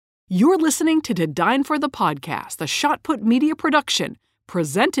You're listening to Dine for the Podcast, the Shot Put Media production,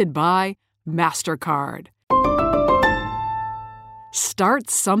 presented by MasterCard. Start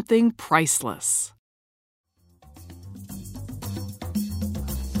something priceless.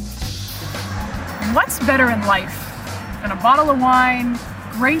 What's better in life than a bottle of wine,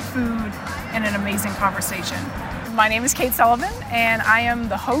 great food, and an amazing conversation? My name is Kate Sullivan, and I am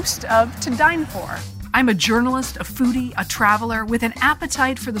the host of To Dine For. I'm a journalist, a foodie, a traveler with an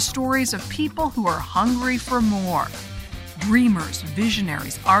appetite for the stories of people who are hungry for more. Dreamers,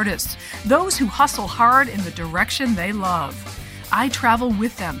 visionaries, artists, those who hustle hard in the direction they love. I travel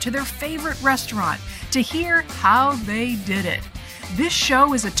with them to their favorite restaurant to hear how they did it. This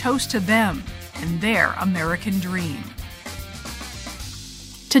show is a toast to them and their American dream.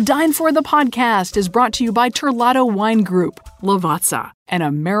 To Dine For the Podcast is brought to you by Terlato Wine Group, Lavazza, and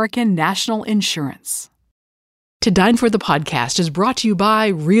American National Insurance. To Dine For the Podcast is brought to you by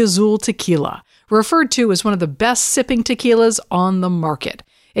Riazul Tequila, referred to as one of the best sipping tequilas on the market.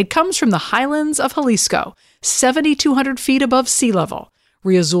 It comes from the highlands of Jalisco, 7,200 feet above sea level.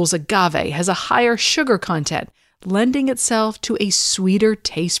 Riazul's agave has a higher sugar content, lending itself to a sweeter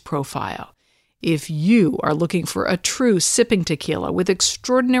taste profile. If you are looking for a true sipping tequila with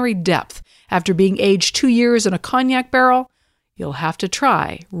extraordinary depth after being aged 2 years in a cognac barrel, you'll have to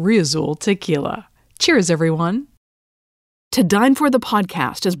try Riazul Tequila. Cheers, everyone. To Dine For the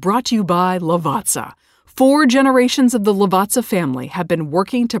Podcast is brought to you by Lavazza. 4 generations of the Lavazza family have been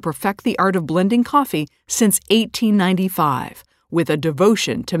working to perfect the art of blending coffee since 1895, with a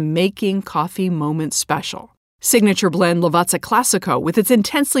devotion to making coffee moments special. Signature blend Lavazza Classico, with its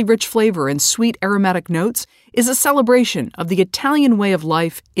intensely rich flavor and sweet aromatic notes, is a celebration of the Italian way of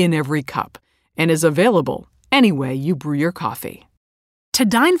life in every cup and is available any way you brew your coffee. To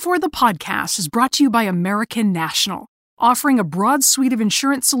Dine For the Podcast is brought to you by American National, offering a broad suite of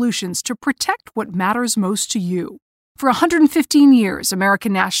insurance solutions to protect what matters most to you. For 115 years,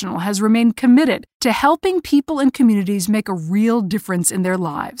 American National has remained committed to helping people and communities make a real difference in their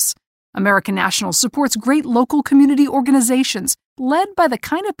lives. American National supports great local community organizations led by the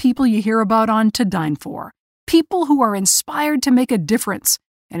kind of people you hear about on To Dine For. People who are inspired to make a difference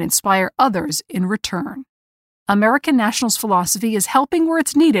and inspire others in return. American National's philosophy is helping where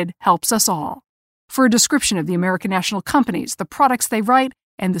it's needed helps us all. For a description of the American National companies, the products they write,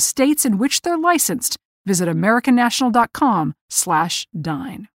 and the states in which they're licensed, visit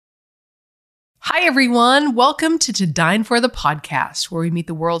americannational.com/dine. Hi, everyone. Welcome to Dine For the Podcast, where we meet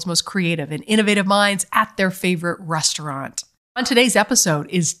the world's most creative and innovative minds at their favorite restaurant. On today's episode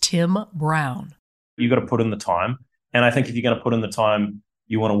is Tim Brown. You got to put in the time. And I think if you're going to put in the time,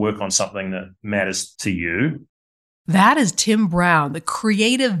 you want to work on something that matters to you. That is Tim Brown, the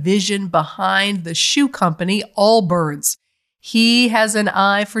creative vision behind the shoe company Allbirds. He has an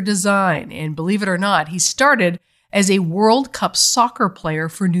eye for design, and believe it or not, he started as a World Cup soccer player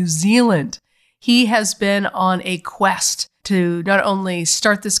for New Zealand. He has been on a quest to not only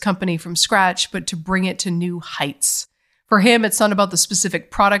start this company from scratch, but to bring it to new heights. For him, it's not about the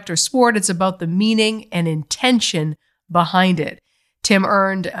specific product or sport, it's about the meaning and intention behind it. Tim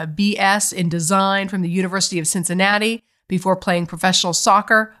earned a BS in design from the University of Cincinnati before playing professional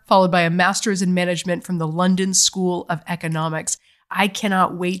soccer, followed by a master's in management from the London School of Economics. I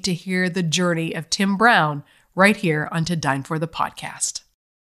cannot wait to hear the journey of Tim Brown right here on To Dine For the Podcast.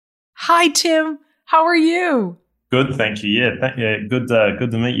 Hi, Tim. How are you? Good, thank you. Yeah, good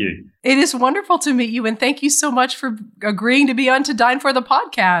to meet you. It is wonderful to meet you, and thank you so much for agreeing to be on To Dine For the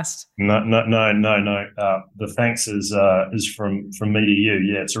Podcast. No. The thanks is from me to you.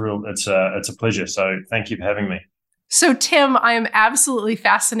 Yeah, it's a pleasure. So thank you for having me. So, Tim, I am absolutely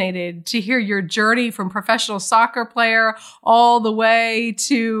fascinated to hear your journey from professional soccer player all the way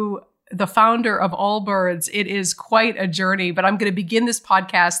to the founder of Allbirds. It is quite a journey, but I'm going to begin this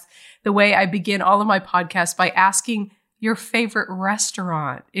podcast the way I begin all of my podcasts by asking your favorite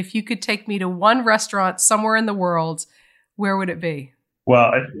restaurant. If you could take me to one restaurant somewhere in the world, where would it be?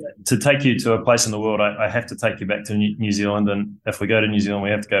 Well, to take you to a place in the world, I have to take you back to New Zealand. And if we go to New Zealand,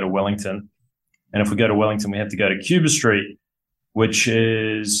 we have to go to Wellington. And if we go to Wellington, we have to go to Cuba Street, which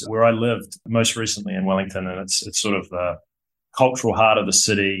is where I lived most recently in Wellington. And it's sort of the cultural heart of the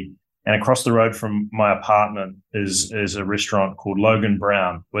city. And across the road from my apartment is a restaurant called Logan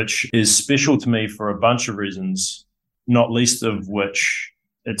Brown, which is special to me for a bunch of reasons, not least of which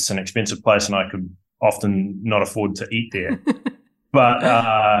it's an expensive place and I could often not afford to eat there.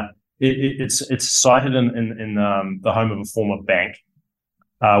 But it's sited in the home of a former bank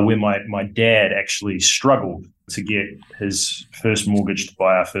where my dad actually struggled to get his first mortgage to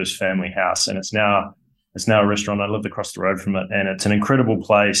buy our first family house. And it's now It's now a restaurant. I lived across the road from it, and it's an incredible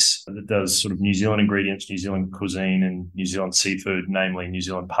place that does sort of New Zealand ingredients, New Zealand cuisine, and New Zealand seafood, namely New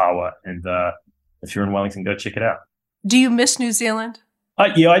Zealand paua. And if you're in Wellington, go check it out. Do you miss New Zealand?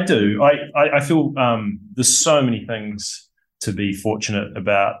 Yeah, I do. I feel there's so many things to be fortunate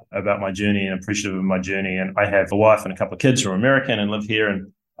about my journey and appreciative of my journey. And I have a wife and a couple of kids who are American and live here.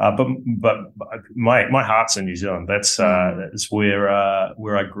 And but my heart's in New Zealand. That's where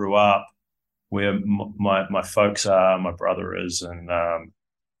I grew up, where my folks are, my brother is, and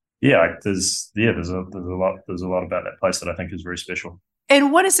there's a lot about that place that I think is very special.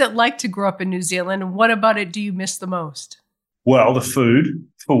 And what is it like to grow up in New Zealand? And what about it do you miss the most? Well, the food,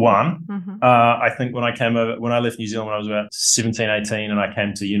 for one. Mm-hmm. I think when I left New Zealand, I was about 17, 18, and I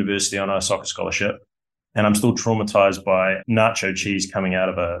came to university on a soccer scholarship. And I'm still traumatized by nacho cheese coming out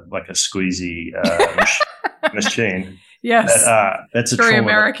of a squeezy machine. Yes, that's a very trauma.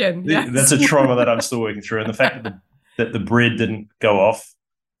 American. Yes. That's a trauma that I'm still working through, and the fact that the bread didn't go off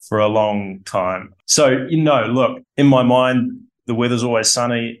for a long time. So look, in my mind, the weather's always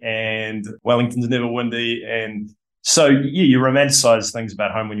sunny, and Wellington's never windy, and so you romanticize things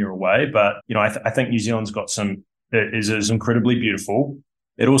about home when you're away. But I think New Zealand's got is incredibly beautiful.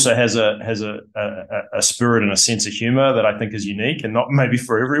 It also has a spirit and a sense of humor that I think is unique, and not maybe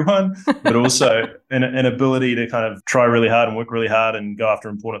for everyone, but also an ability to kind of try really hard and work really hard and go after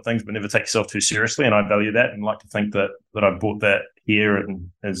important things, but never take yourself too seriously. And I value that, and like to think that I brought that here and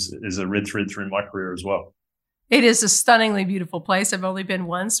as a red thread through my career as well. It is a stunningly beautiful place. I've only been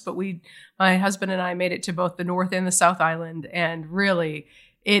once, but my husband and I made it to both the North and the South Island, and really,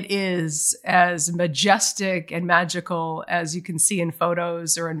 it is as majestic and magical as you can see in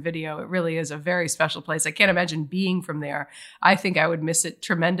photos or in video. It really is a very special place. I can't imagine being from there. I think I would miss it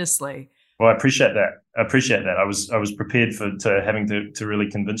tremendously. Well, I appreciate that. I was prepared to having to really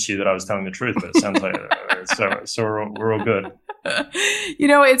convince you that I was telling the truth, but it sounds like so we're all good.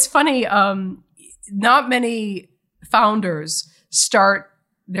 It's funny. Not many founders start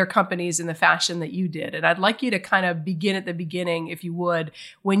their companies in the fashion that you did. And I'd like you to kind of begin at the beginning, if you would.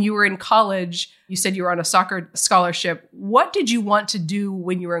 When you were in college, you said you were on a soccer scholarship. What did you want to do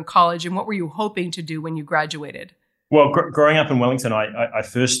when you were in college, and what were you hoping to do when you graduated? Well, growing up in Wellington, I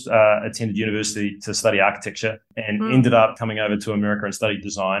first attended university to study architecture, and ended up coming over to America and studied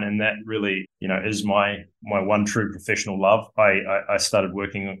design. And that really, is my one true professional love. I started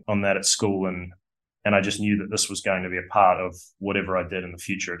working on that at school, and I just knew that this was going to be a part of whatever I did in the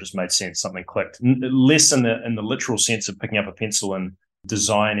future. It just made sense. Something clicked. Less in the literal sense of picking up a pencil and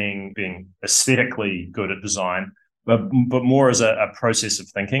designing, being aesthetically good at design, but more as a process of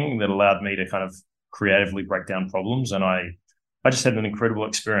thinking that allowed me to kind of creatively break down problems. And I just had an incredible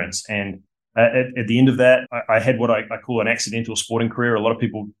experience. And at the end of that, I had what I call an accidental sporting career. A lot of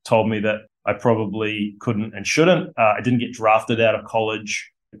people told me that I probably couldn't and shouldn't. I didn't get drafted out of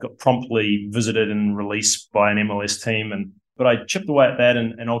college. Got promptly visited and released by an MLS team, but I chipped away at that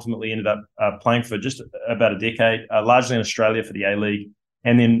and ultimately ended up playing for just about a decade, largely in Australia for the A-League,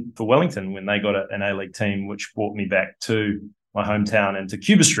 and then for Wellington when they got an A-League team, which brought me back to my hometown and to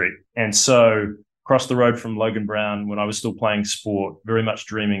Cuba Street. And so across the road from Logan Brown, when I was still playing sport, very much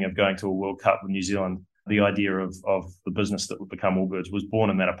dreaming of going to a World Cup with New Zealand, the idea of the business that would become Allbirds was born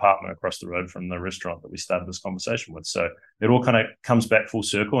in that apartment across the road from the restaurant that we started this conversation with. So it all kind of comes back full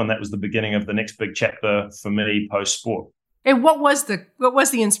circle, and that was the beginning of the next big chapter for me post-sport. And what was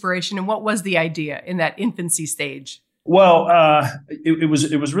the inspiration, and what was the idea in that infancy stage? Well, it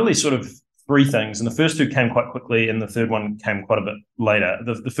was really sort of three things, and the first two came quite quickly, and the third one came quite a bit later.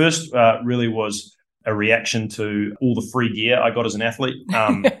 The first really was a reaction to all the free gear I got as an athlete.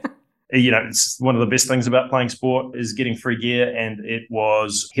 It's one of the best things about playing sport is getting free gear, and it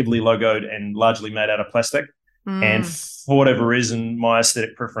was heavily logoed and largely made out of plastic. And for whatever reason, my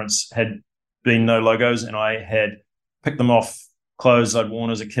aesthetic preference had been no logos, and I had picked them off clothes I'd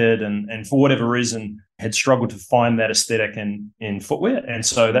worn as a kid, and for whatever reason had struggled to find that aesthetic in footwear. And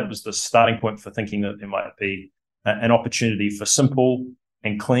so that was the starting point for thinking that there might be an opportunity for simple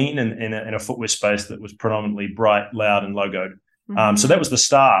and clean in a footwear space that was predominantly bright, loud, and logoed. So that was the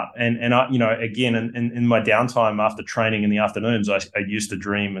start. And I, again, in my downtime after training in the afternoons, I used to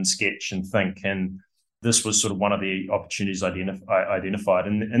dream and sketch and think. And this was sort of one of the opportunities I identified.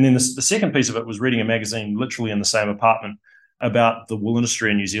 And then the second piece of it was reading a magazine literally in the same apartment about the wool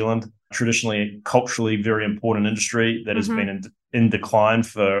industry in New Zealand, traditionally, culturally very important industry that has been in decline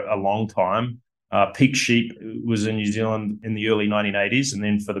for a long time. Peak sheep was in New Zealand in the early 1980s. And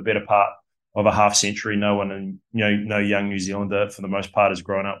then for the better part of a half century, no young New Zealander for the most part has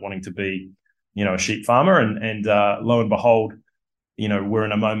grown up wanting to be, a sheep farmer. And lo and behold, we're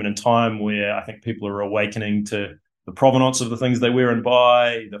in a moment in time where I think people are awakening to the provenance of the things they wear and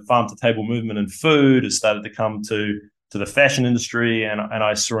buy. The farm-to-table movement in food has started to come to the fashion industry, and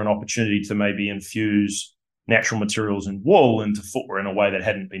I saw an opportunity to maybe infuse natural materials and wool into footwear in a way that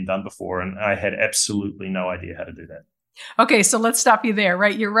hadn't been done before, and I had absolutely no idea how to do that. Okay, so let's stop you there,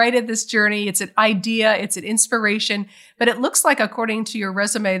 right? You're right at this journey. It's an idea, it's an inspiration, but it looks like, according to your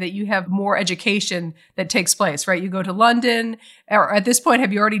resume, that you have more education that takes place, right? You go to London, or at this point,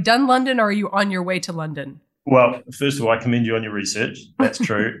 have you already done London, or are you on your way to London? Well, first of all, I commend you on your research. That's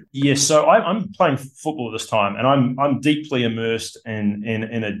true. Yes, so I'm playing football at this time, and I'm deeply immersed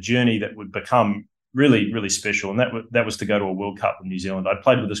in a journey that would become really, really special, and that was to go to a World Cup in New Zealand. I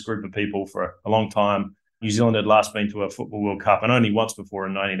played with this group of people for a long time. New Zealand had last been to a Football World Cup, and only once before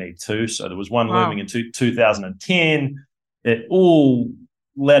in 1982. So there was one looming in 2010. It all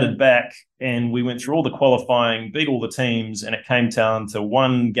laddered back, and we went through all the qualifying, beat all the teams, and it came down to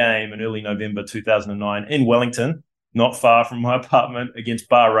one game in early November 2009 in Wellington, not far from my apartment, against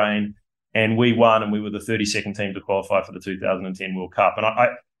Bahrain, and we won, and we were the 32nd team to qualify for the 2010 World Cup. And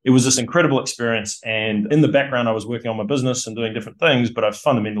it was this incredible experience, and in the background, I was working on my business and doing different things, but I was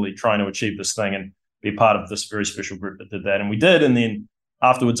fundamentally trying to achieve this thing and be a part of this very special group that did that. And we did. And then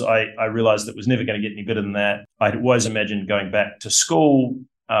afterwards, I realized it was never going to get any better than that. I'd always imagined going back to school.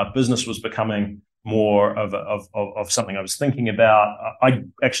 Business was becoming more of something I was thinking about. I'd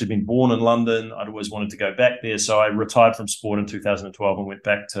actually been born in London. I'd always wanted to go back there. So I retired from sport in 2012 and went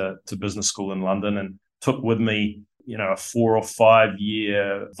back to business school in London, and took with me, a 4 or 5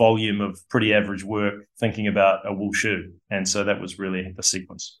 year volume of pretty average work thinking about a wool shoe. And so that was really the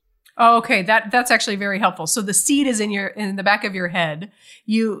sequence. Oh, okay. That's actually very helpful. So the seed is in the back of your head.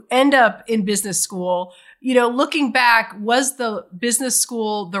 You end up in business school. Looking back, was the business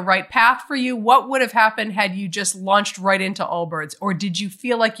school the right path for you? What would have happened had you just launched right into Allbirds? Or did you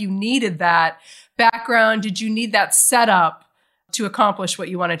feel like you needed that background? Did you need that setup to accomplish what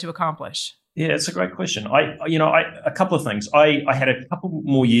you wanted to accomplish? Yeah, it's a great question. A couple of things. I had a couple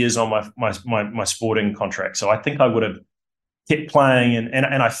more years on my sporting contract, so I think I would have kept playing, and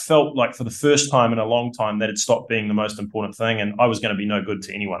I felt like for the first time in a long time that had stopped being the most important thing, and I was going to be no good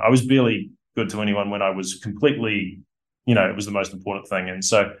to anyone. I was barely good to anyone when I was completely, it was the most important thing. And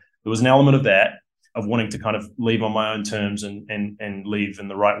so there was an element of that, of wanting to kind of leave on my own terms and leave in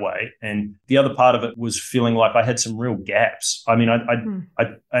the right way. And the other part of it was feeling like I had some real gaps. I mean,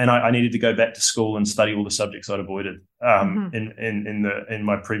 I needed to go back to school and study all the subjects I'd avoided in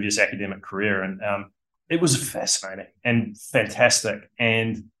my previous academic career. And it was fascinating and fantastic.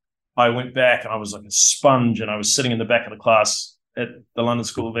 And I went back and I was like a sponge, and I was sitting in the back of the class at the London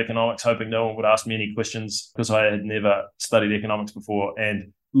School of Economics, hoping no one would ask me any questions because I had never studied economics before.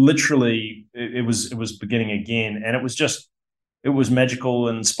 And literally it was beginning again. And it was magical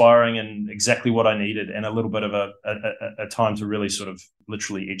and inspiring and exactly what I needed, and a little bit of a time to really sort of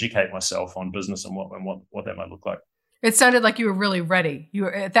literally educate myself on business and what that might look like. It sounded like you were really ready. You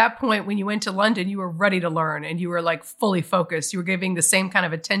were at that point when you went to London, you were ready to learn, and you were like fully focused. You were giving the same kind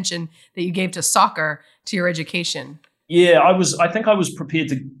of attention that you gave to soccer to your education. Yeah, I think I was prepared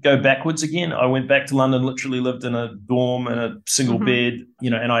to go backwards again. I went back to London, literally lived in a dorm in a single bed,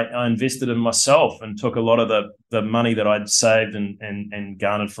 and I invested in myself and took a lot of the money that I'd saved and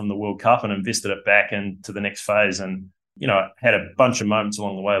garnered from the World Cup and invested it back into the next phase. And I had a bunch of moments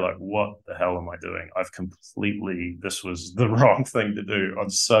along the way, like, what the hell am I doing? This was the wrong thing to do on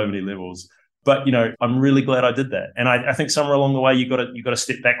so many levels. But, I'm really glad I did that. And I think somewhere along the way, you got to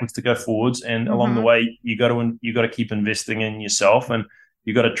step backwards to go forwards. And along the way, you got to keep investing in yourself, and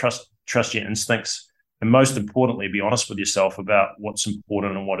you got to trust your instincts. And most importantly, be honest with yourself about what's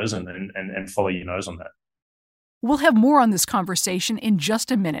important and what isn't, and follow your nose on that. We'll have more on this conversation in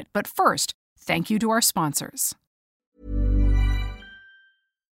just a minute. But first, thank you to our sponsors.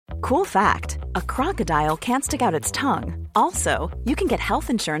 Cool fact, a crocodile can't stick out its tongue. Also, you can get health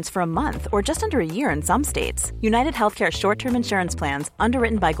insurance for a month or just under a year in some states. United Healthcare short-term insurance plans,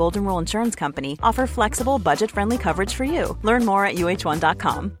 underwritten by Golden Rule Insurance Company, offer flexible, budget-friendly coverage for you. Learn more at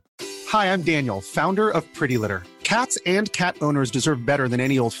UH1.com. Hi, I'm Daniel, founder of Pretty Litter. Cats and cat owners deserve better than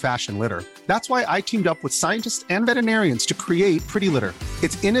any old-fashioned litter. That's why I teamed up with scientists and veterinarians to create Pretty Litter.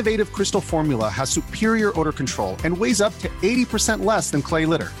 Its innovative crystal formula has superior odor control and weighs up to 80% less than clay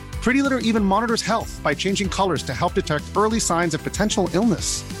litter. Pretty Litter even monitors health by changing colors to help detect early signs of potential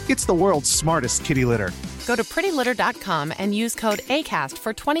illness. It's the world's smartest kitty litter. Go to prettylitter.com and use code ACAST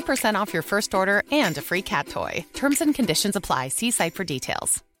for 20% off your first order and a free cat toy. Terms and conditions apply. See site for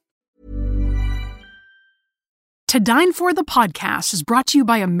details. To Dine For the podcast is brought to you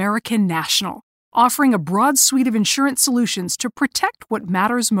by American National. offering a broad suite of insurance solutions to protect what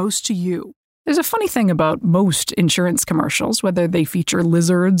matters most to you. There's a funny thing about most insurance commercials, whether they feature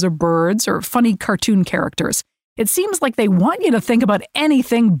lizards or birds or funny cartoon characters. It seems like they want you to think about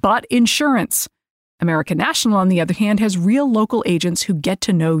anything but insurance. American National, on the other hand, has real local agents who get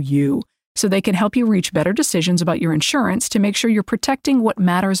to know you, so they can help you reach better decisions about your insurance to make sure you're protecting what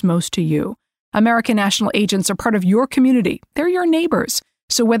matters most to you. American National agents are part of your community. They're your neighbors.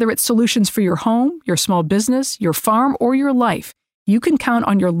 So whether it's solutions for your home, your small business, your farm, or your life, you can count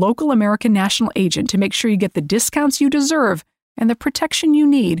on your local American National agent to make sure you get the discounts you deserve and the protection you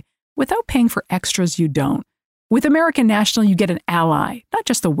need without paying for extras you don't. With American National, you get an ally, not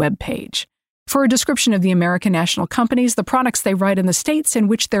just a web page. For a description of the American National companies, the products they write, in the states in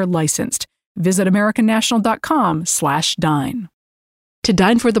which they're licensed, visit americannational.com/dine. To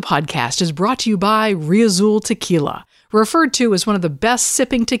Dine for the Podcast is brought to you by Riazul Tequila, referred to as one of the best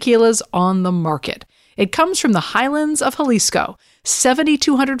sipping tequilas on the market. It comes from the highlands of Jalisco,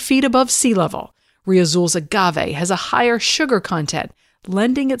 7,200 feet above sea level. Riazul's agave has a higher sugar content,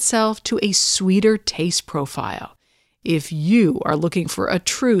 lending itself to a sweeter taste profile. If you are looking for a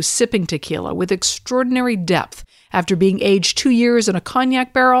true sipping tequila with extraordinary depth after being aged 2 years in a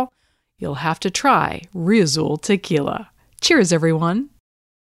cognac barrel, you'll have to try Riazul Tequila. Cheers, everyone.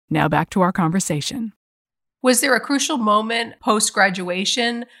 Now back to our conversation. Was there a crucial moment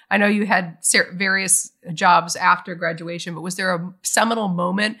post-graduation? I know you had various jobs after graduation, but was there a seminal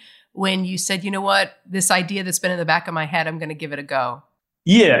moment when you said, you know what, this idea that's been in the back of my head, I'm going to give it a go?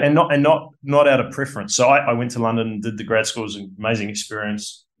 Yeah, and not out of preference. So I went to London, did the grad school. It was an amazing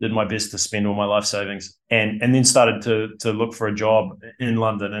experience. Did my best to spend all my life savings, and then started to look for a job in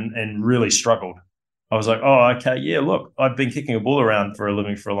London and really struggled. I was like, oh, okay, yeah, look, I've been kicking a ball around for a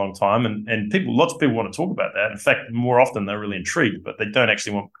living for a long time, and lots of people want to talk about that. In fact, more often they're really intrigued, but they don't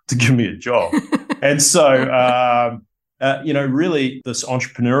actually want to give me a job. And so, really this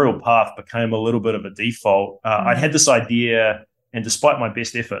entrepreneurial path became a little bit of a default. I had this idea, and despite my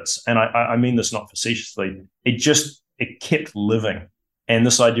best efforts, and I mean this not facetiously, it kept living. And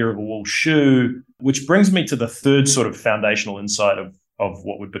this idea of a wool shoe, which brings me to the third sort of foundational insight of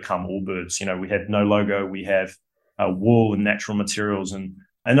what would become Allbirds. You know, we had no logo, we have wool and natural materials. And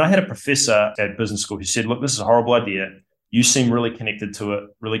I had a professor at business school who said, look, this is a horrible idea. You seem really connected to it,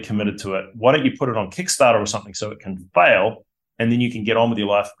 really committed to it. Why don't you put it on Kickstarter or something so it can fail, and then you can get on with your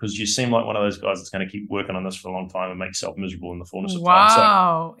life, because you seem like one of those guys that's going to keep working on this for a long time and make yourself miserable in the fullness of time.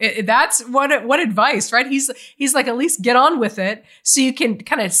 Wow. That's what advice, right? He's like, at least get on with it so you can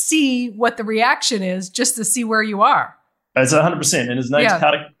kind of see what the reaction is, just to see where you are. It's 100%. And his name's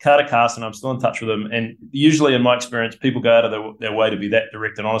Carter Carson. I'm still in touch with him. And usually in my experience, people go out of their way to be that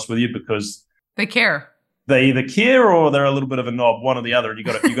direct and honest with you because they care. They either care or they're a little bit of a knob, one or the other. And you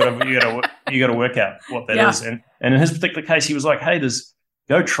got to work out what that is. And in his particular case, he was like, hey,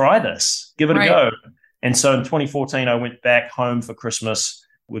 go try this, give it a go. And so in 2014, I went back home for Christmas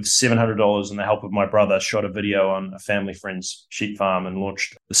with $700 and the help of my brother, shot a video on a family friend's sheep farm and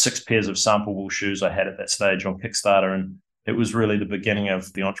launched the 6 pairs of sample wool shoes I had at that stage on Kickstarter. And it was really the beginning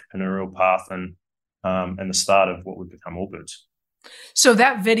of the entrepreneurial path and the start of what would become Allbirds. So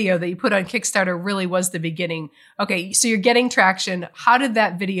that video that you put on Kickstarter really was the beginning. Okay, so you're getting traction. How did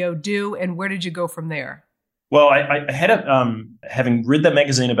that video do, and where did you go from there? Well, I had having read that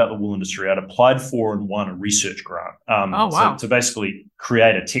magazine about the wool industry, I'd applied for and won a research grant to basically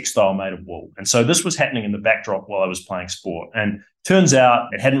create a textile made of wool. And so this was happening in the backdrop while I was playing sport. And turns out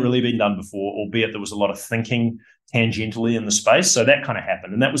it hadn't really been done before, albeit there was a lot of thinking tangentially in the space. So that kind of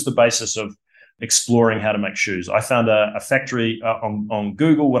happened. And that was the basis of exploring how to make shoes. I found a factory on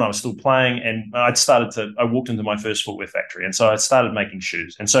Google when I was still playing, and I walked into my first footwear factory. And so I started making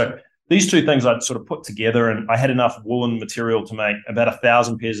shoes. And so these two things I'd sort of put together, and I had enough woolen material to make about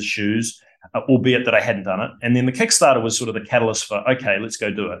 1,000 pairs of shoes, albeit that I hadn't done it. And then the Kickstarter was sort of the catalyst for, okay, let's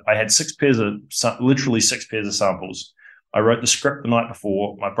go do it. I had literally 6 pairs of samples. I wrote the script the night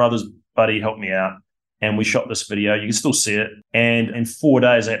before. My brother's buddy helped me out, and we shot this video. You can still see it. And in 4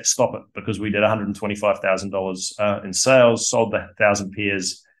 days, I had to stop it because we did $125,000 in sales, sold the 1,000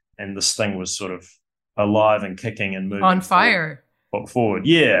 pairs, and this thing was sort of alive and kicking and moving. On fire. Forward.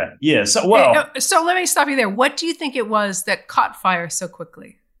 Yeah. So let me stop you there. What do you think it was that caught fire so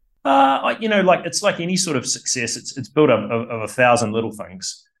quickly? It's like any sort of success. It's built up of 1,000 little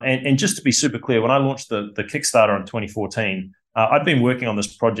things. And just to be super clear, when I launched the Kickstarter in 2014, I'd been working on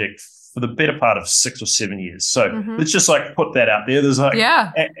this project for the better part of 6 or 7 years. So let's just like put that out there. There's like,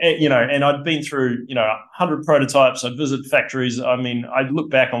 and I'd been through, 100 prototypes. I'd visit factories. I mean, I look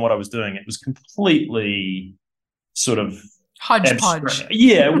back on what I was doing. It was completely sort of Hodgepodge.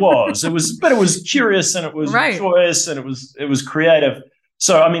 Yeah, it was. But it was curious and it was right. joyous and it was creative.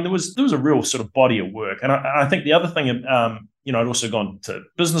 So, I mean, there was a real sort of body of work. And I think the other thing, I'd also gone to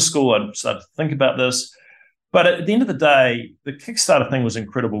business school. I'd started to think about this. But at the end of the day, the Kickstarter thing was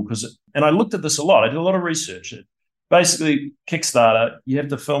incredible and I looked at this a lot. I did a lot of research. Basically, Kickstarter, you have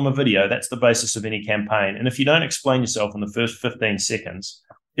to film a video. That's the basis of any campaign. And if you don't explain yourself in the first 15 seconds,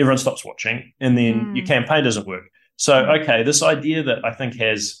 everyone stops watching and then your campaign doesn't work. So, okay, this idea that I think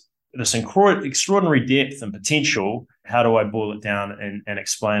has this extraordinary depth and potential, how do I boil it down and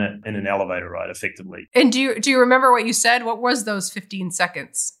explain it in an elevator ride effectively? And do you remember what you said? What was those 15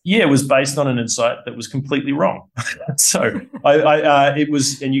 seconds? Yeah, it was based on an insight that was completely wrong. So it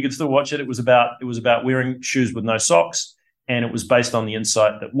was, and you can still watch it. It was about wearing shoes with no socks, and it was based on the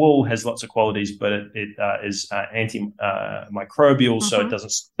insight that wool has lots of qualities, but it is antimicrobial, so it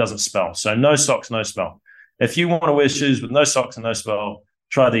doesn't smell. So no socks, no smell. If you want to wear shoes with no socks and no smell,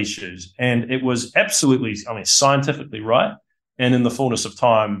 try these shoes. And it was absolutely, scientifically right. And in the fullness of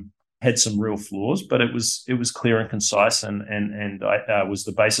time, had some real flaws, but it was clear and concise, and I was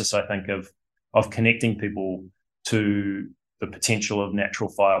the basis, I think, of connecting people to the potential of natural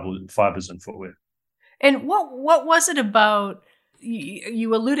fibers in footwear. And what was it about?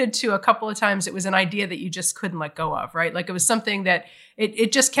 You alluded to a couple of times it was an idea that you just couldn't let go of, right? Like it was something that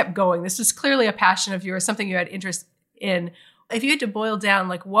it just kept going. This was clearly a passion of yours, something you had interest in. If you had to boil down,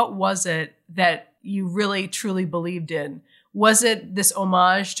 like, what was it that you really truly believed in? Was it this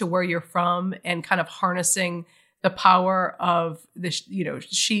homage to where you're from and kind of harnessing the power of the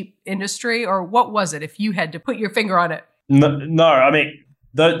sheep industry, or what was it? If you had to put your finger on it, no. I mean,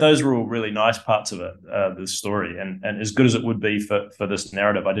 those were all really nice parts of it, the story, and as good as it would be for this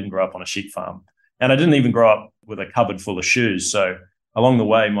narrative. I didn't grow up on a sheep farm, and I didn't even grow up with a cupboard full of shoes. So along the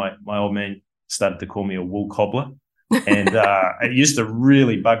way, my old man started to call me a wool cobbler. And it used to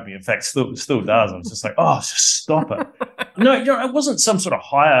really bug me. In fact, still does. I was just like, oh, just stop it. No, it wasn't some sort of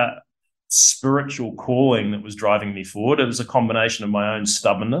higher spiritual calling that was driving me forward. It was a combination of my own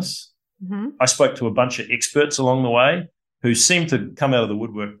stubbornness. Mm-hmm. I spoke to a bunch of experts along the way who seemed to come out of the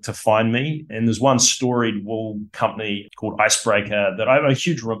woodwork to find me. And there's one storied wool company called Icebreaker that I'm a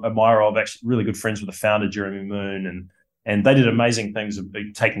huge admirer of, actually really good friends with the founder, Jeremy Moon, and they did amazing things of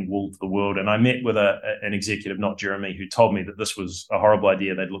taking wool to the world. And I met with an executive, not Jeremy, who told me that this was a horrible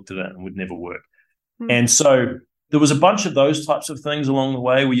idea. They'd looked at it and would never work. Mm-hmm. And so there was a bunch of those types of things along the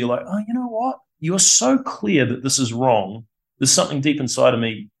way where you're like, oh, you know what? You're so clear that this is wrong. There's something deep inside of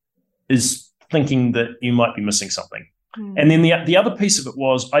me is thinking that you might be missing something. Mm-hmm. And then the other piece of it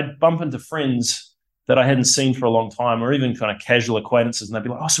was I'd bump into friends that I hadn't seen for a long time, or even kind of casual acquaintances, and they'd be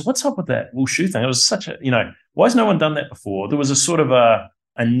like, oh, so what's up with that wool shoe thing? It was such a, why has no one done that before? There was a sort of a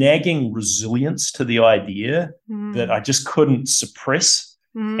nagging resilience to the idea that I just couldn't suppress.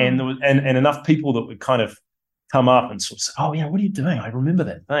 And there was and enough people that would kind of come up and sort of say, oh, yeah, what are you doing? I remember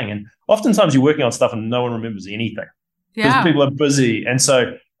that thing. And oftentimes you're working on stuff and no one remembers anything because people are busy. And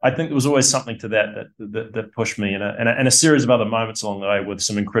so I think there was always something to that pushed me, and a series of other moments along the way with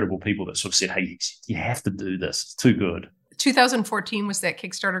some incredible people that sort of said, hey, you have to do this. It's too good. 2014 was that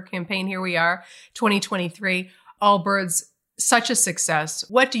Kickstarter campaign. Here we are, 2023. Allbirds, such a success.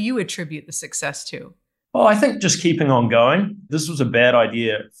 What do you attribute the success to? Well, I think just keeping on going. This was a bad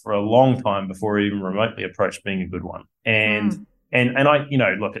idea for a long time before it even remotely approached being a good one. And I,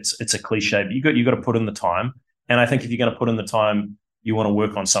 look, it's a cliche, but you got to put in the time. And I think if you're going to put in the time, you want to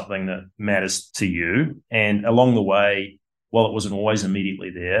work on something that matters to you. And along the way, while it wasn't always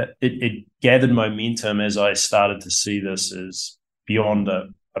immediately there, it gathered momentum as I started to see this as beyond a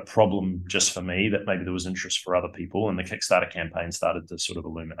problem just for me, that maybe there was interest for other people. And the Kickstarter campaign started to sort of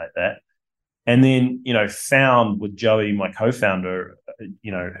illuminate that. And then, found with Joey, my co-founder,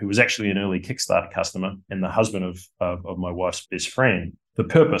 who was actually an early Kickstarter customer and the husband of my wife's best friend, the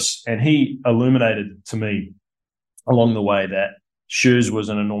purpose. And he illuminated to me along the way that shoes was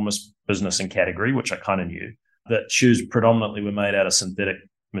an enormous business and category, which I kind of knew, that shoes predominantly were made out of synthetic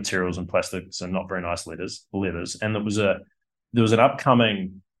materials and plastics and not very nice leathers. And there was an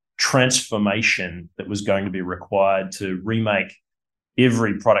upcoming transformation that was going to be required to remake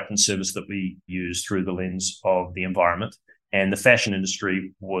every product and service that we use through the lens of the environment. And the fashion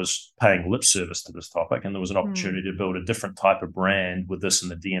industry was paying lip service to this topic. And there was an opportunity to build a different type of brand with this in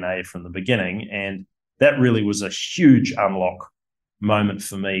the DNA from the beginning. And that really was a huge unlock moment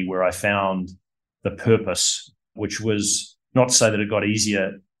for me, where I found the purpose, which was not to say that it got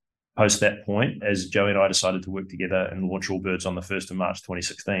easier post that point, as Joey and I decided to work together and launch Allbirds on the 1st of March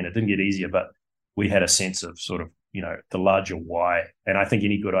 2016. It didn't get easier, but we had a sense of sort of, the larger why. And I think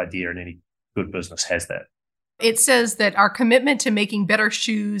any good idea and any good business has that. It says that our commitment to making better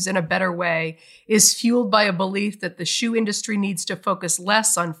shoes in a better way is fueled by a belief that the shoe industry needs to focus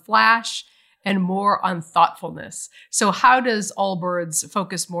less on flash and more on thoughtfulness. So how does Allbirds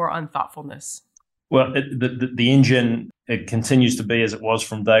focus more on thoughtfulness? Well, the engine, it continues to be, as it was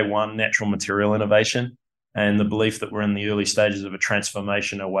from day one, natural material innovation, and the belief that we're in the early stages of a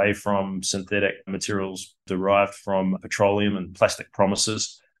transformation away from synthetic materials derived from petroleum and plastic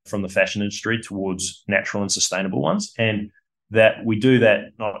promises from the fashion industry towards natural and sustainable ones. And that we do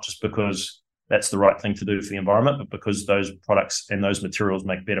that not just because that's the right thing to do for the environment, but because those products and those materials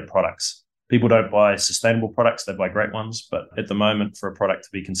make better products. People don't buy sustainable products, they buy great ones. But at the moment, for a product to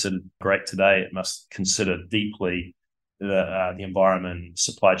be considered great today, it must consider deeply the environment,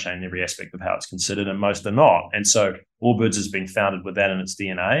 supply chain, every aspect of how it's considered, and most are not. And so Allbirds has been founded with that in its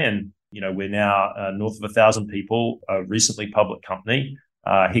DNA. And, we're now north of 1,000 people, a recently public company,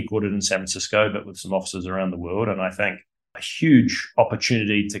 headquartered in San Francisco, but with some offices around the world. And I think a huge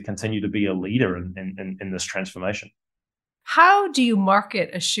opportunity to continue to be a leader in this transformation. How do you market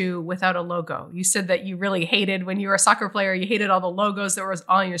a shoe without a logo? You said that you really hated, when you were a soccer player, you hated all the logos that were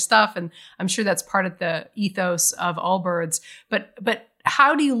on your stuff. And I'm sure that's part of the ethos of Allbirds. But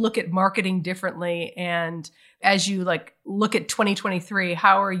how do you look at marketing differently? And as you look at 2023,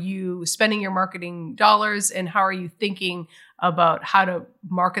 how are you spending your marketing dollars, and how are you thinking about how to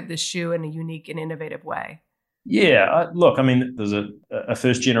market this shoe in a unique and innovative way? Yeah, look, there's a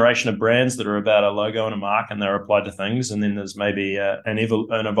first generation of brands that are about a logo and a mark, and they're applied to things. And then there's maybe an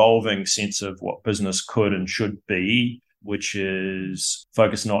evolving sense of what business could and should be, which is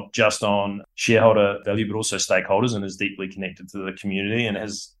focused not just on shareholder value, but also stakeholders, and is deeply connected to the community and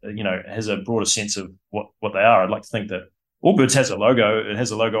has a broader sense of what they are. I'd like to think that Allbirds has a logo. It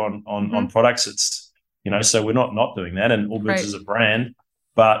has a logo on products. It's, so we're not doing that. And Allbirds is a brand.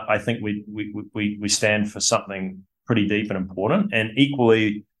 But I think we stand for something pretty deep and important. And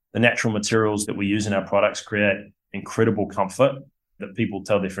equally, the natural materials that we use in our products create incredible comfort that people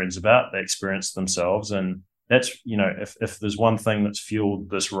tell their friends about, they experience themselves. And that's, if there's one thing that's fueled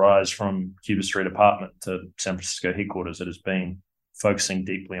this rise from Cuba Street apartment to San Francisco headquarters, it has been focusing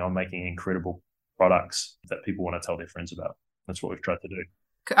deeply on making incredible products that people want to tell their friends about. That's what we've tried to do.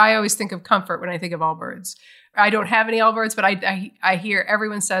 I always think of comfort when I think of Allbirds. I don't have any Allbirds, but I hear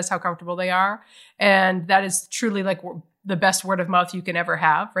everyone says how comfortable they are. And that is truly the best word of mouth you can ever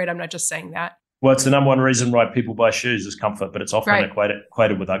have, right? I'm not just saying that. Well, it's the number one reason why people buy shoes is comfort, but it's often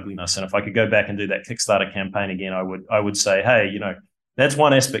equated with ugliness. And if I could go back and do that Kickstarter campaign again, I would say, hey, that's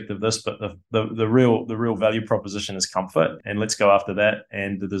one aspect of this, but the real value proposition is comfort, and let's go after that.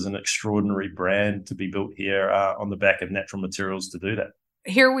 And there's an extraordinary brand to be built here on the back of natural materials to do that.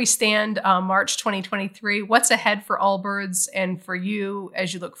 Here we stand, March 2023. What's ahead for Allbirds and for you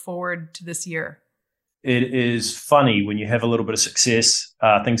as you look forward to this year? It is funny when you have a little bit of success,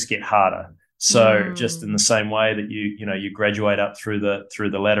 things get harder. So just in the same way that you graduate up through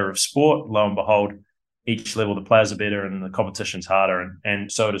the ladder of sport, lo and behold, each level the players are better and the competition's harder,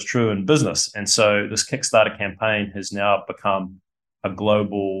 and so it is true in business. And so this Kickstarter campaign has now become a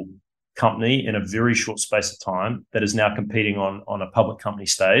global company in a very short space of time that is now competing on a public company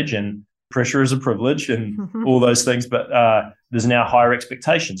stage, and pressure is a privilege and all those things, but there's now higher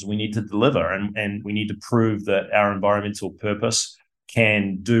expectations. We need to deliver, and we need to prove that our environmental purpose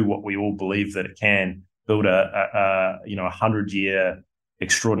can do what we all believe that it can, build a 100-year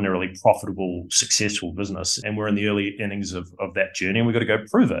extraordinarily profitable, successful business. And we're in the early innings of that journey, and we've got to go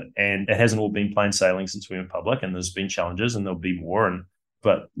prove it. And it hasn't all been plain sailing since we went public, and there's been challenges, and there'll be more.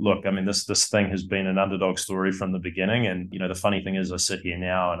 But look, this thing has been an underdog story from the beginning. And, the funny thing is I sit here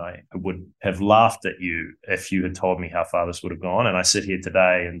now and I would have laughed at you if you had told me how far this would have gone. And I sit here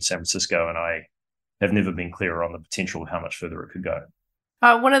today in San Francisco and I have never been clearer on the potential of how much further it could go.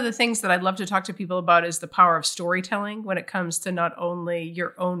 One of the things that I'd love to talk to people about is the power of storytelling when it comes to not only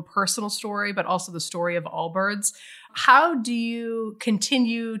your own personal story, but also the story of Allbirds. How do you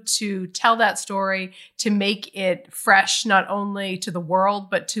continue to tell that story to make it fresh, not only to the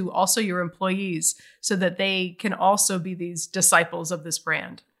world, but to also your employees, so that they can also be these disciples of this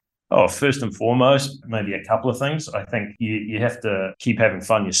brand? Oh, first and foremost, maybe a couple of things. I think you have to keep having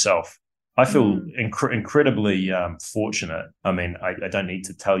fun yourself. I feel incredibly fortunate. I don't need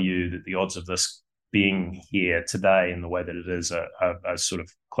to tell you that the odds of this being here today in the way that it is are sort of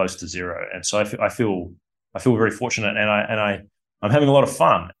close to zero. And so I feel very fortunate, and I'm having a lot of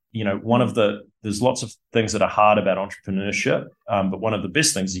fun. There's lots of things that are hard about entrepreneurship, but one of the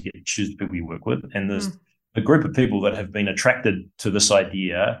best things you get to choose the people you work with. And there's a group of people that have been attracted to this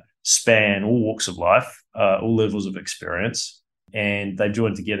idea, span all walks of life, all levels of experience. and they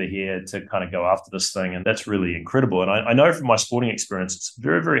joined together here to kind of go after this thing. And that's really incredible. And I know from my sporting experience, it's a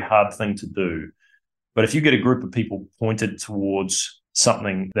very, very hard thing to do. But if you get a group of people pointed towards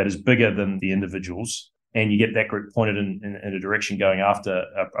something that is bigger than the individuals, and you get that group pointed in a direction going after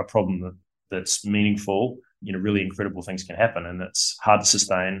a problem that's meaningful, really incredible things can happen. And it's hard to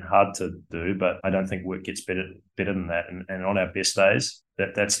sustain, hard to do, but I don't think work gets better than that. And on our best days,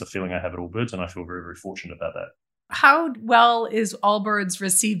 that's the feeling I have at Allbirds, and I feel very, very fortunate about that. How well is Allbirds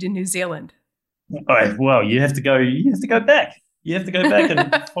received in New Zealand? Well, you have to go back. You have to go back and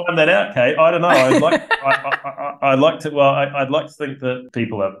find that out, Kate. I don't know. I'd like to think that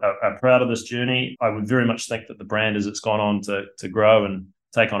people are proud of this journey. I would very much think that the brand, as it's gone on to grow and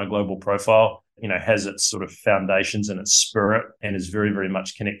take on a global profile, has its sort of foundations and its spirit, and is very, very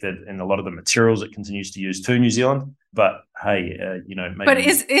much connected in a lot of the materials it continues to use to New Zealand. But hey, maybe. But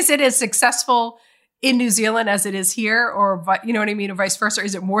is it as successful in New Zealand as it is here, or you know what I mean, or vice versa?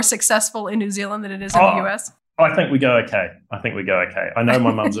 Is it more successful in New Zealand than it is in the US? I think we go okay. I know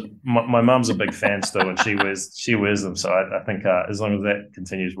my mum's a big fan still, and she wears them. So I think as long as that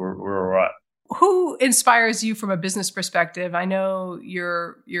continues, we're all right. Who inspires you from a business perspective? I know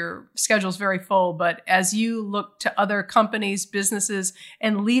your schedule's very full, but as you look to other companies, businesses,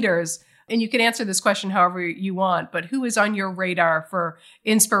 and leaders, and you can answer this question however you want, but who is on your radar for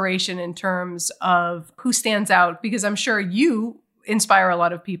inspiration in terms of who stands out? Because I'm sure you inspire a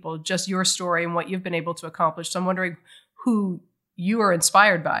lot of people, just your story and what you've been able to accomplish. So I'm wondering who you are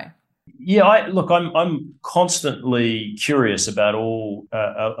inspired by. Yeah, I'm constantly curious about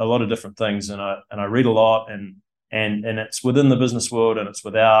a lot of different things, and I read a lot, and it's within the business world and it's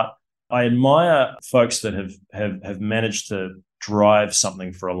without. I admire folks that have managed to drive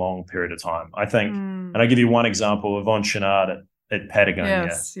something for a long period of time. I think, and I give you one example, Yvon Chouinard at Patagonia.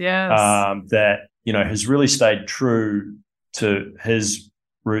 Yes. That has really stayed true to his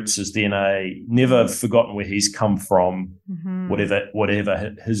roots, his DNA, never forgotten where he's come from,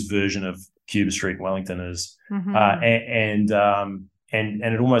 whatever his version of Cuba Street Wellington is, and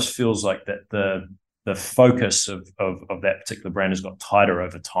it almost feels like that the focus of that particular brand has got tighter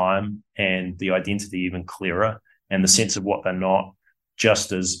over time, and the identity even clearer, and the sense of what they're not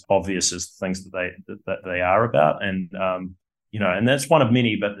just as obvious as the things that they are about, and that's one of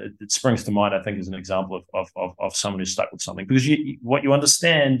many, but it springs to mind, I think, as an example of someone who's stuck with something. Because what you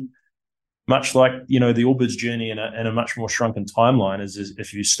understand, much like, the Allbirds journey in a much more shrunken timeline, is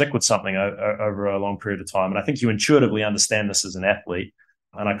if you stick with something over a long period of time, and I think you intuitively understand this as an athlete,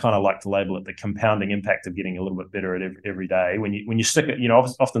 and I kind of like to label it the compounding impact of getting a little bit better at every day. When you stick it,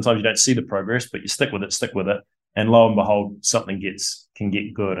 oftentimes you don't see the progress, but you stick with it, and lo and behold, something can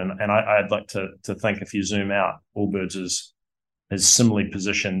get good. And I'd like to think, if you zoom out, Allbirds is similarly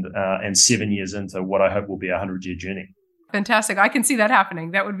positioned and 7 years into what I hope will be a 100-year journey. Fantastic. I can see that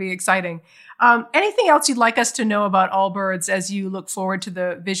happening. That would be exciting. Anything else you'd like us to know about Allbirds as you look forward to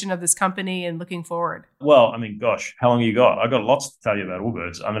the vision of this company and looking forward? Well, gosh, how long you got? I've got lots to tell you about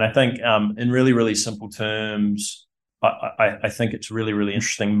Allbirds. I think in really, really simple terms, I think it's a really, really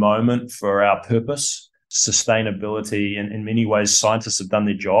interesting moment for our purpose, sustainability. In many ways, scientists have done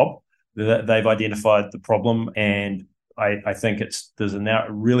their job. They've identified the problem, and I think there's now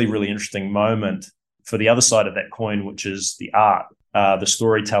a really, really interesting moment for the other side of that coin, which is the art, the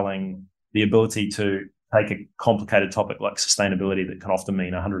storytelling, the ability to take a complicated topic like sustainability that can often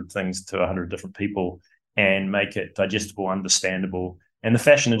mean 100 things to 100 different people and make it digestible, understandable. And the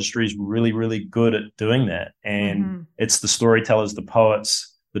fashion industry is really, really good at doing that. And it's the storytellers, the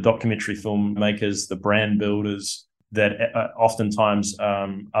poets, the documentary filmmakers, the brand builders that oftentimes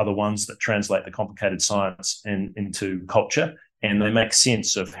are the ones that translate the complicated science into culture, and they make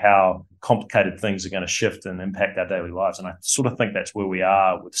sense of how complicated things are going to shift and impact our daily lives. And I sort of think that's where we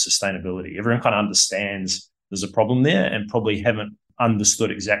are with sustainability. Everyone kind of understands there's a problem there, and probably haven't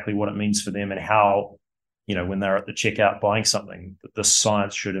understood exactly what it means for them, and how, when they're at the checkout buying something, that the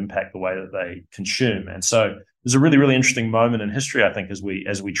science should impact the way that they consume. And so there's a really, really interesting moment in history, I think, as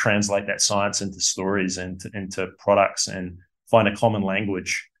we translate that science into stories and into products, and find a common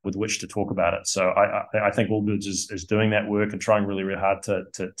language with which to talk about it. So I think Allbirds is doing that work and trying really, really hard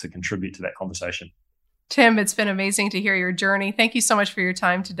to contribute to that conversation. Tim, it's been amazing to hear your journey. Thank you so much for your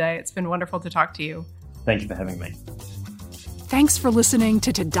time today. It's been wonderful to talk to you. Thank you for having me. Thanks for listening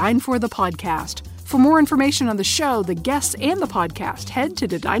to Dine For the podcast. For more information on the show, the guests, and the podcast, head to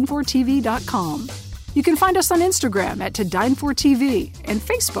todinefortv.com. You can find us on Instagram at ToDineForTV and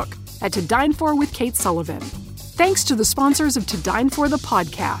Facebook at To Dine For with Kate Sullivan. Thanks to the sponsors of To Dine For the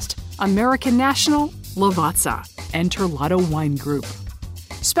podcast, American National, Lavazza, and Terlato Wine Group.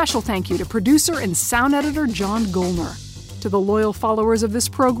 Special thank you to producer and sound editor John Golner. To the loyal followers of this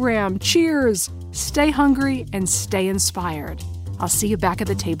program, cheers! Stay hungry and stay inspired. I'll see you back at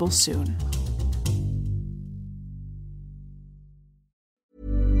the table soon.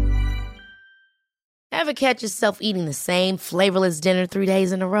 Ever catch yourself eating the same flavorless dinner 3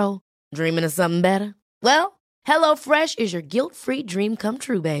 days in a row? Dreaming of something better? Well, HelloFresh is your guilt-free dream come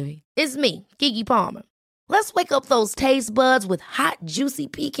true, baby. It's me, Keke Palmer. Let's wake up those taste buds with hot, juicy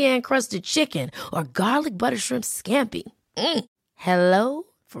pecan-crusted chicken or garlic butter shrimp scampi. Hello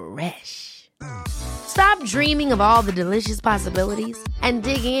Fresh. Stop dreaming of all the delicious possibilities and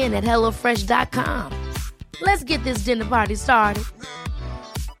dig in at HelloFresh.com. Let's get this dinner party started.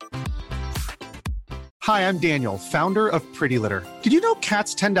 Hi, I'm Daniel, founder of Pretty Litter. Did you know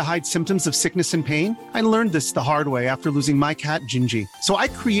cats tend to hide symptoms of sickness and pain? I learned this the hard way after losing my cat, Gingy. So I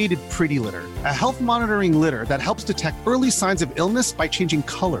created Pretty Litter, a health monitoring litter that helps detect early signs of illness by changing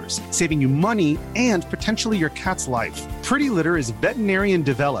colors, saving you money and potentially your cat's life. Pretty Litter is veterinarian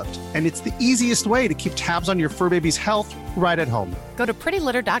developed, and it's the easiest way to keep tabs on your fur baby's health right at home. Go to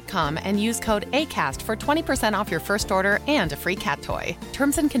prettylitter.com and use code ACAST for 20% off your first order and a free cat toy.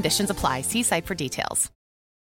 Terms and conditions apply. See site for details.